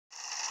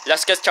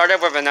let's get started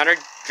with another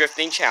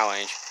drifting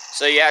challenge.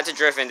 So you have to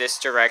drift in this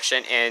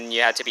direction and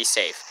you have to be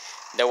safe.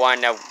 The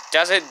one that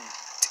doesn't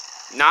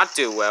not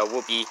do well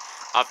will be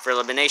up for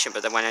elimination,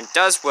 but the one that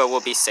does well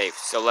will be safe.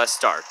 So let's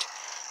start.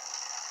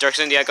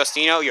 Dirksen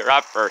D'Agostino, you're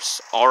up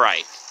first.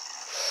 Alright.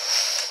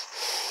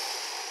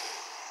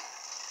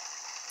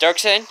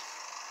 Dirksen,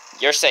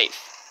 you're safe.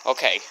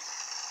 Okay.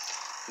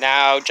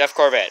 Now Jeff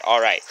Corbett,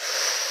 alright.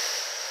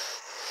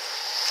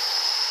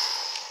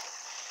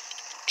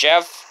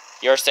 Jeff,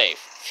 you're safe.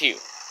 Phew.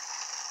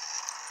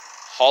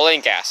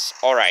 Hauling gas.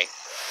 Alright.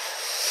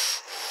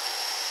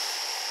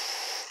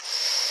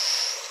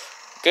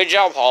 Good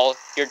job, Hall.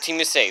 Your team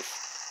is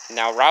safe.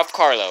 Now Ralph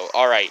Carlo.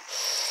 Alright.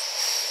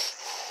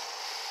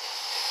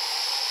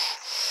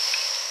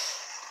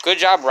 Good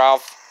job,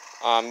 Ralph.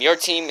 Your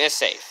team is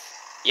safe.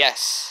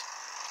 Yes.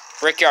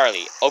 Rick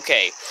Yarley.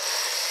 Okay.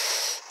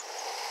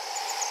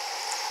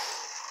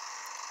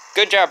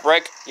 Good job,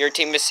 Rick. Your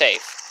team is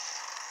safe.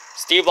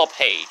 Steve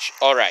LePage.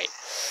 Alright.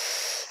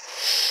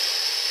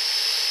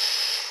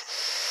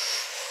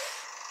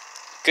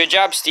 Good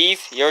job,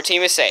 Steve. Your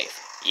team is safe.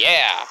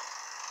 Yeah.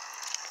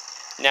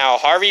 Now,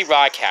 Harvey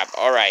Rodcap.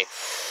 Alright.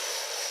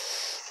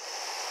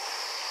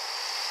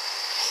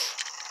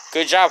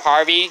 Good job,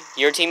 Harvey.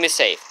 Your team is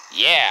safe.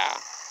 Yeah.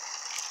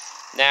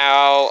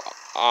 Now,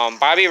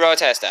 Bobby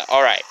Rotesta.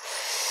 Alright.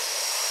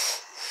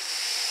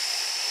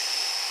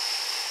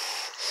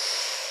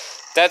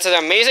 That's an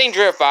amazing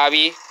drift,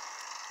 Bobby.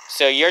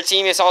 So your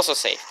team is also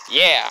safe.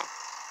 Yeah.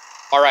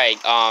 Alright,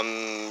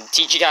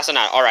 TG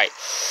Casanat. Alright.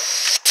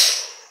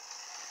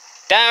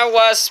 That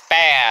was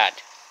bad.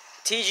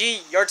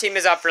 TG, your team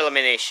is up for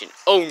elimination.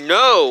 Oh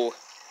no!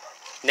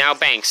 Now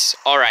Banks.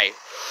 Alright.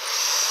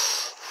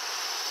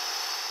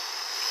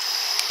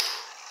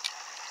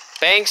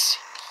 Banks,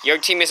 your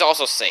team is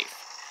also safe.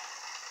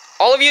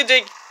 All of you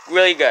did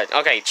really good.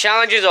 Okay,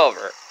 challenge is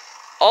over.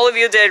 All of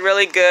you did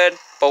really good,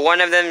 but one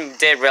of them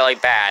did really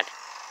bad.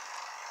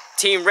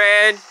 Team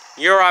Red,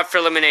 you're up for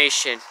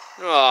elimination.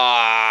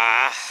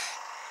 Aww.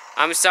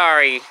 I'm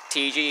sorry,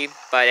 TG,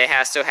 but it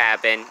has to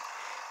happen.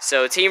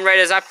 So Team Red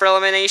is up for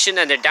elimination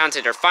and they're down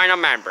to their final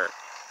member.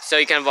 So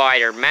you can vote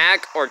either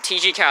Mac or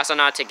TG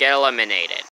Casanat to get eliminated.